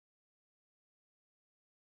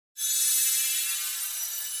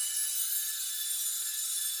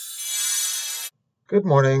Good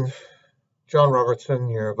morning, John Robertson,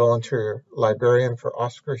 your volunteer librarian for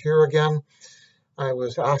Oscar here again. I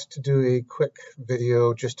was asked to do a quick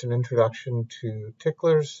video, just an introduction to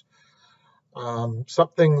Ticklers,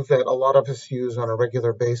 something that a lot of us use on a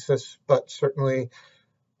regular basis, but certainly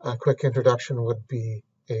a quick introduction would be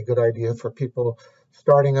a good idea for people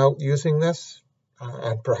starting out using this,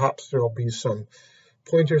 and perhaps there will be some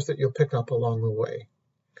pointers that you'll pick up along the way.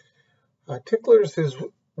 Ticklers is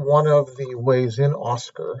one of the ways in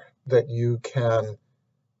Oscar that you can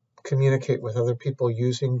communicate with other people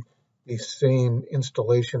using the same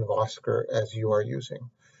installation of Oscar as you are using.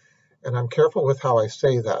 And I'm careful with how I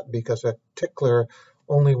say that because a tickler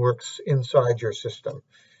only works inside your system.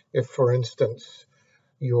 If, for instance,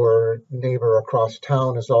 your neighbor across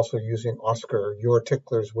town is also using Oscar, your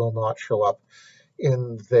ticklers will not show up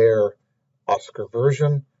in their Oscar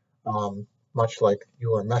version, much like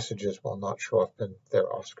your messages will not show up in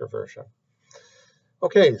their Oscar version.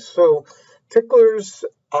 Okay, so ticklers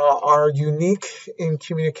are unique in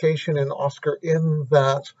communication in Oscar in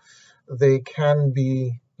that they can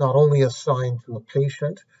be not only assigned to a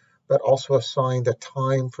patient, but also assigned a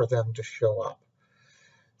time for them to show up.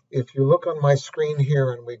 If you look on my screen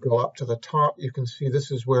here and we go up to the top, you can see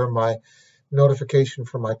this is where my notification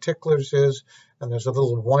for my ticklers is, and there's a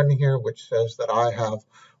little 1 here which says that I have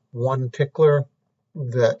one tickler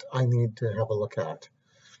that I need to have a look at.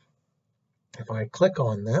 If I click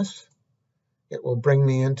on this, it will bring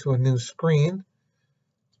me into a new screen,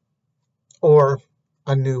 or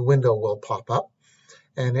a new window will pop up,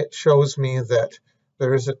 and it shows me that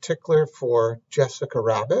there is a tickler for Jessica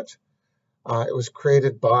Rabbit. It was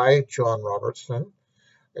created by John Robertson.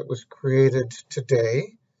 It was created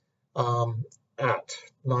today at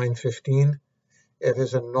 9:15. It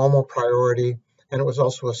is a normal priority, and it was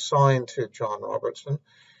also assigned to John Robertson,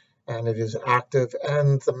 and it is active,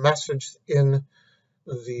 and the message in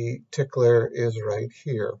the tickler is right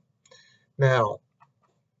here. Now,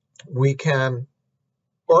 we can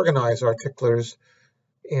organize our ticklers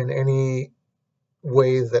in any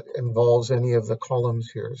way that involves any of the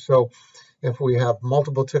columns here. So if we have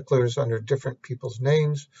multiple ticklers under different people's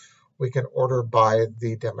names, we can order by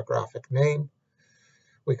the demographic name.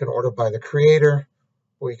 We can order by the creator.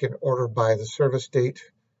 We can order by the service date.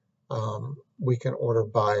 We can order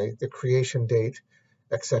by the creation date,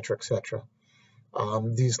 etc., etc.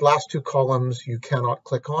 These last 2 columns you cannot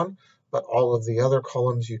click on, but all of the other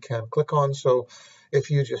columns you can click on. So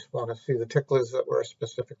if you just want to see the ticklers that were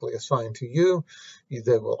specifically assigned to you,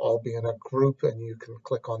 they will all be in a group, and you can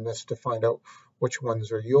click on this to find out which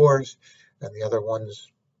ones are yours, and the other ones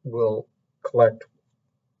will collect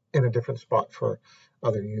in a different spot for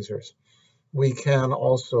other users. We can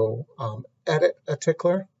also edit a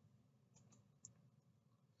tickler.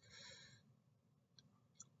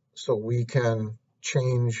 So we can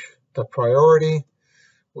change the priority,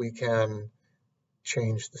 we can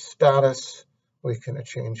change the status, we can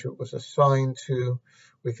change who it was assigned to,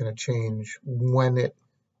 we can change when it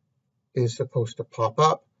is supposed to pop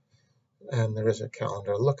up, and there is a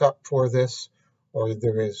calendar lookup for this, or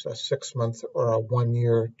there is a 6-month or a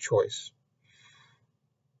 1-year choice.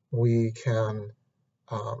 We can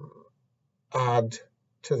add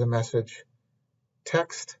to the message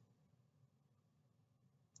text.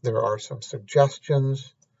 There are some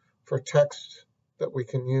suggestions for text that we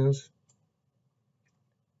can use.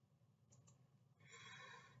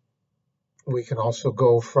 We can also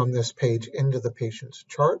go from this page into the patient's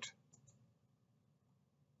chart.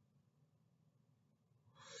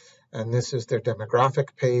 And this is their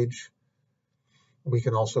demographic page. We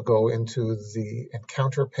can also go into the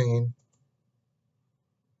encounter pane.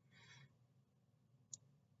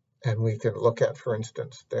 And we can look at, for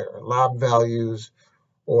instance, their lab values,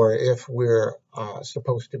 or if we're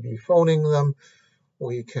supposed to be phoning them,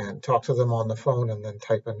 we can talk to them on the phone and then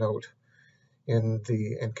type a note in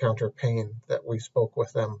the encounter pane that we spoke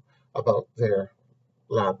with them about their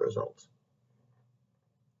lab results.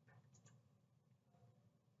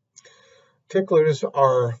 Ticklers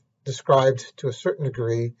are described to a certain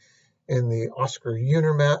degree in the Oscar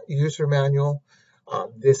user manual.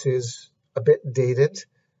 This is a bit dated,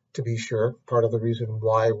 to be sure, part of the reason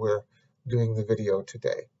why we're doing the video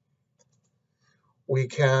today. We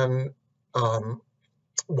can,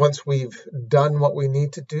 once we've done what we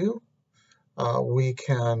need to do, we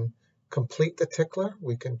can complete the tickler.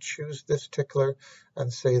 We can choose this tickler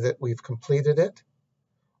and say that we've completed it.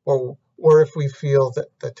 Or if we feel that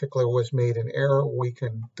the tickler was made in error, we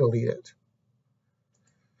can delete it.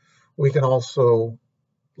 We can also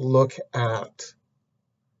look at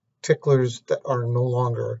ticklers that are no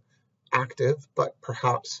longer active, but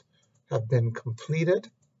perhaps have been completed.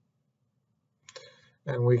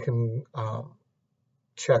 and we can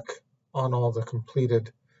check on all the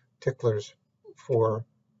completed ticklers for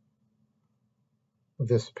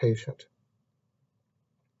this patient.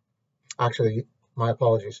 Actually, my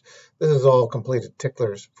apologies. This is all completed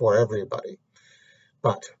ticklers for everybody,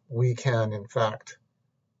 but we can, in fact,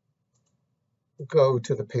 go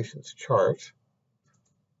to the patient's chart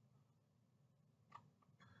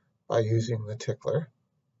by using the tickler.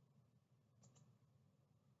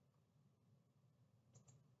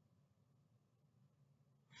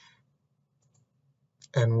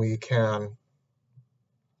 And we can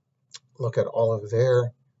look at all of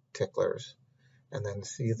their ticklers and then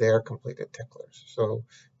see their completed ticklers. So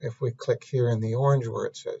if we click here in the orange where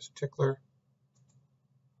it says tickler,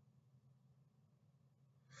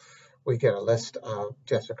 we get a list of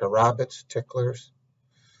Jessica Rabbit's ticklers.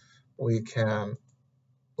 We can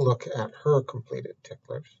look at her completed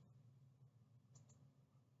ticklers,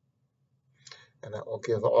 and that will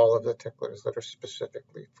give all of the ticklers that are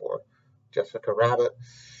specifically for Jessica Rabbit.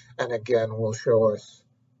 And again, will show us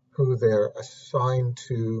who they're assigned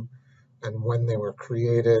to and when they were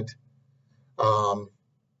created,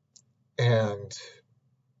 and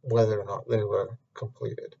whether or not they were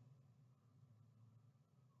completed.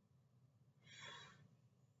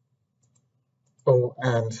 Oh,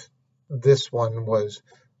 and this one was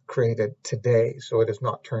created today, so it is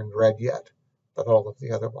not turned red yet, but all of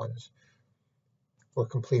the other ones were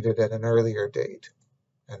completed at an earlier date,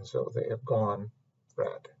 and so they have gone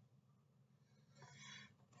red.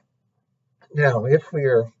 Now, if we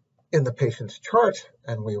are in the patient's chart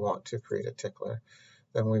and we want to create a tickler,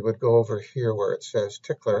 then we would go over here where it says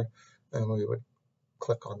tickler, and we would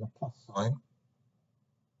click on the plus sign.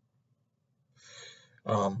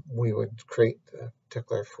 We would create the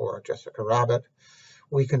tickler for Jessica Rabbit.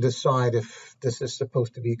 We can decide if this is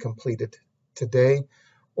supposed to be completed today,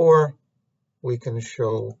 or we can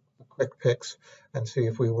show quick picks and see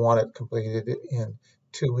if we want it completed in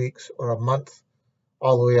 2 weeks or a month,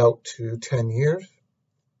 all the way out to 10 years.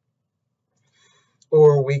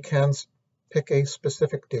 Or we can pick a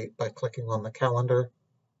specific date by clicking on the calendar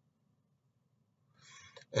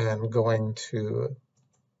and going to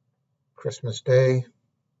Christmas Day.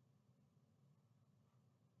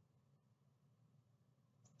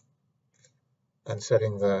 And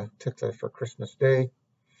setting the tickler for Christmas Day.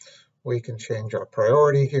 We can change our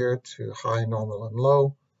priority here to high, normal, and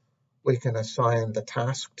low. We can assign the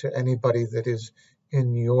task to anybody that is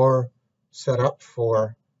in your setup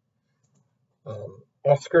for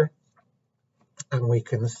Oscar. And we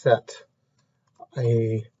can set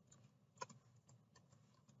a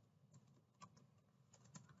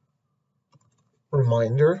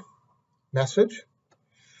reminder message,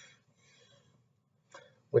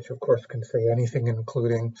 which of course can say anything,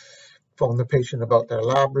 including phone the patient about their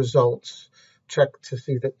lab results, check to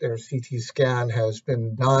see that their CT scan has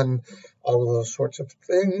been done, all of those sorts of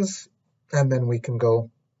things, and then we can go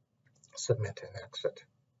submit and exit.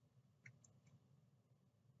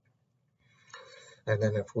 And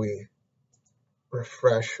then if we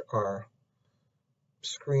refresh our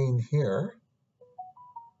screen here,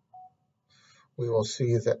 we will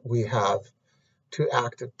see that we have 2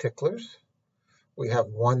 active ticklers. We have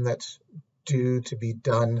one that's due to be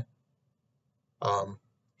done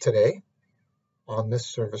today on this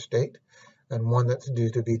service date, and one that's due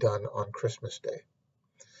to be done on Christmas Day.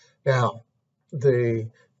 Now, the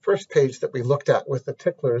first page that we looked at with the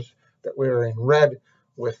ticklers that were in red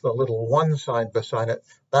with the little 1 side beside it,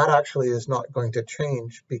 that actually is not going to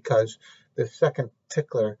change because the second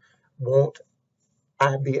tickler won't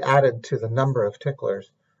be added to the number of ticklers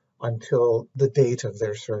until the date of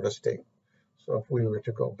their service date. So if we were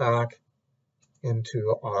to go back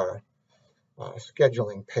into our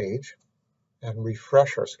scheduling page and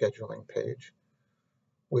refresh our scheduling page,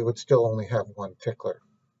 we would still only have 1 tickler.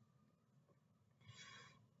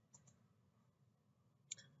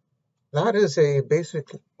 That is a basic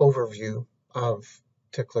overview of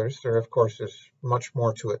ticklers. There, of course, is much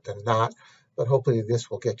more to it than that, but hopefully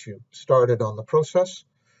this will get you started on the process,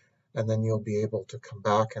 and then you'll be able to come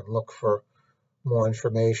back and look for more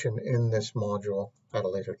information in this module at a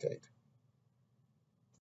later date.